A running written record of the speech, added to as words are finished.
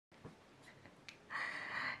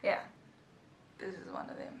Yeah, this is one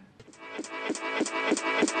of them.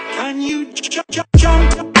 Can you jump?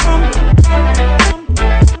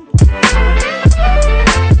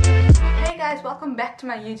 Hey guys, welcome back to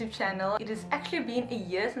my YouTube channel. It has actually been a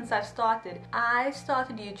year since I've started. I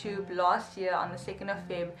started YouTube last year on the 2nd of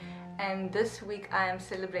Feb, and this week I am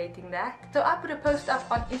celebrating that. So I put a post up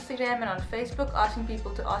on Instagram and on Facebook asking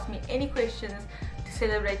people to ask me any questions to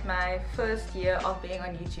celebrate my first year of being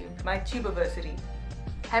on YouTube, my Tube-aversary.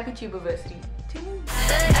 Happy Tube-aversary to me.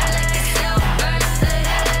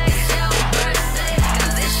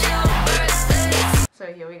 So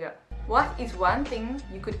here we go. What is one thing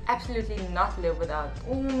you could absolutely not live without?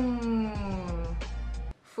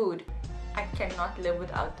 Food. I cannot live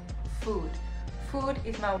without food. Food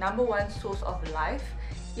is my #1 source of life.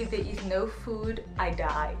 If there is no food, I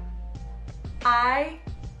die. I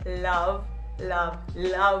love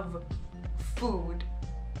food.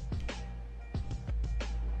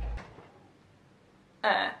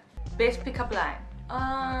 Best pickup line.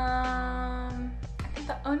 I think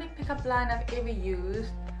the only pickup line I've ever used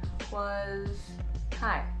was,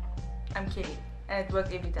 "Hi, I'm Kitty," and it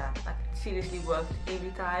worked every time. Like, it seriously worked every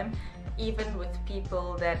time, even with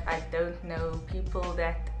people that I don't know, people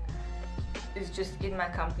that is just in my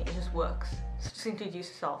company. It just works. So just introduce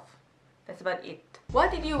yourself. That's about it. What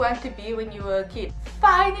did you want to be when you were a kid?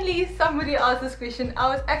 Finally somebody asked this question. I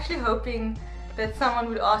was actually hoping that someone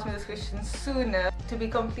would ask me this question sooner. To be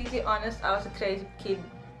completely honest, I was a crazy kid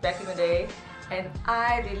back in the day, and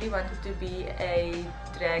I really wanted to be a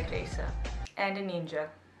drag racer and a ninja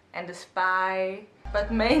and a spy, but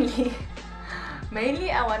mainly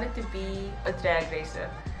I wanted to be a drag racer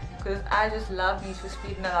because I just love Need for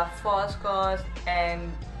Speed and I love fast cars,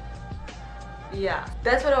 and yeah,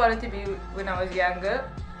 that's what I wanted to be when I was younger.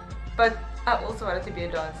 But I also wanted to be a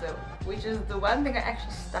dancer, which is the one thing I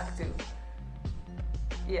actually stuck to.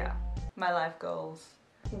 Yeah, my life goals.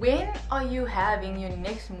 When are you having your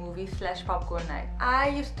next movie/popcorn night? I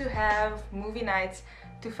used to have movie nights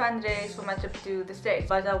to fundraise for my trip to the States,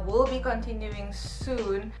 but I will be continuing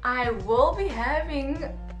soon. I will be having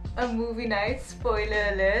a movie night,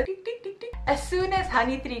 spoiler alert, as soon as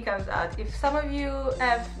Honey 3 comes out. If some of you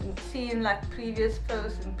have seen like previous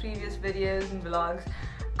posts and previous videos and vlogs,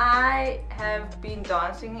 I have been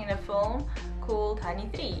dancing in a film called Honey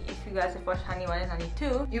 3. If you guys have watched Honey 1 and Honey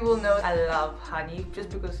 2, you will know I love Honey just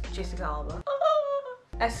because Jessica Alba.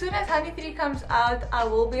 As soon as Honey 3 comes out, I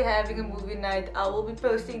will be having a movie night. I will be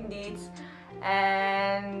posting dates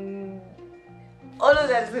and all of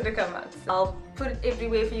that is going to come out. So I'll put it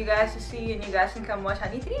everywhere for you guys to see, and you guys can come watch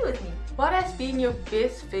Honey 3 with me. What has been your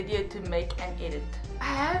best video to make and edit?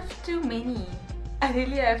 I have too many. I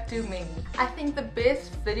really have too many. I think the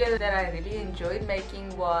best video that I really enjoyed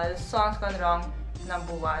making was Songs Gone Wrong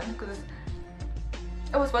 #1, because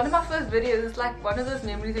it was one of my first videos. It's like one of those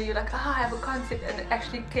memories where you're like, oh, I have a concept, and it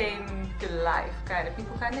actually came to life, kind of.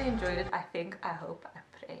 People kind of enjoyed it, I think, I hope, I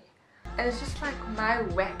pray. And it's just like my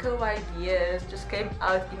wacko ideas just came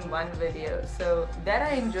out in one video, so that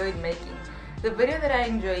I enjoyed making. The video that I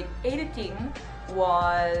enjoyed editing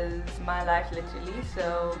was My Life Literally,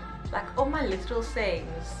 so like all my literal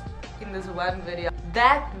sayings in this one video.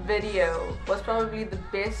 That video was probably the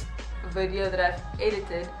best video that I've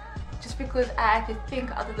edited, just because I had to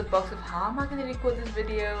think out of the box of how am I going to record this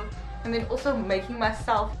video, and then also making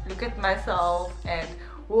myself look at myself and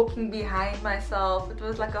walking behind myself. It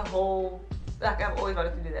was like a whole, like I've always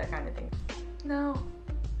wanted to do that kind of thing. No,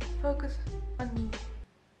 focus on me.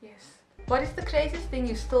 Yes. What is the craziest thing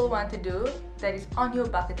you still want to do that is on your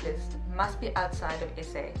bucket list? Must be outside of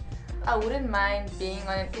SA. I wouldn't mind being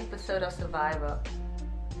on an episode of Survivor.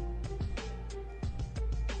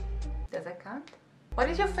 Does that count? What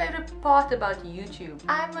is your favorite part about YouTube?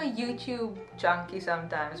 I'm a YouTube junkie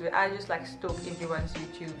sometimes, where I just like stalk everyone's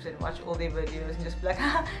YouTubes and watch all their videos and just be like,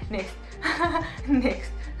 next,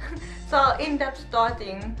 next. So I'll end up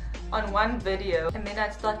starting on one video and then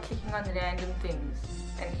I'd start clicking on random things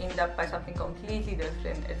and end up by something completely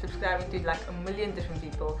different and subscribing to like a million different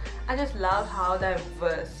people. I just love how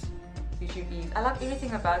diverse YouTube is. I love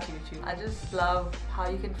everything about YouTube. I just love how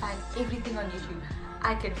you can find everything on YouTube.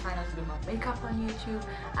 I can find out how to do my makeup on YouTube.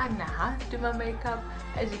 I know how to do my makeup.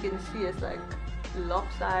 As you can see, it's like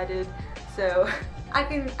lopsided. So I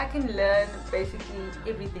can learn basically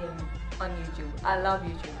everything on YouTube. I love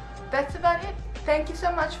YouTube. That's about it. Thank you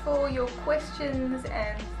so much for your questions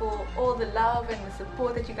and for all the love and the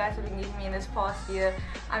support that you guys have been giving me in this past year.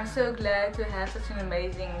 I'm so glad to have such an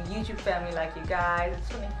amazing YouTube family like you guys. I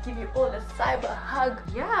just want to give you all a cyber hug.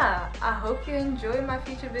 Yeah, I hope you enjoy my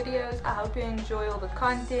future videos. I hope you enjoy all the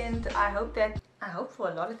content. I hope for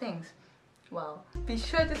a lot of things. well, be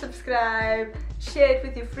sure to subscribe, share it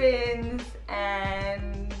with your friends,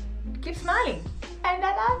 and keep smiling. And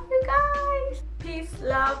I love you guys. Peace,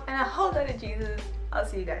 love, and a whole lot of Jesus. I'll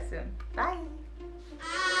see you guys soon. Bye.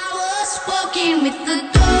 I was walking with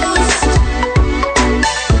the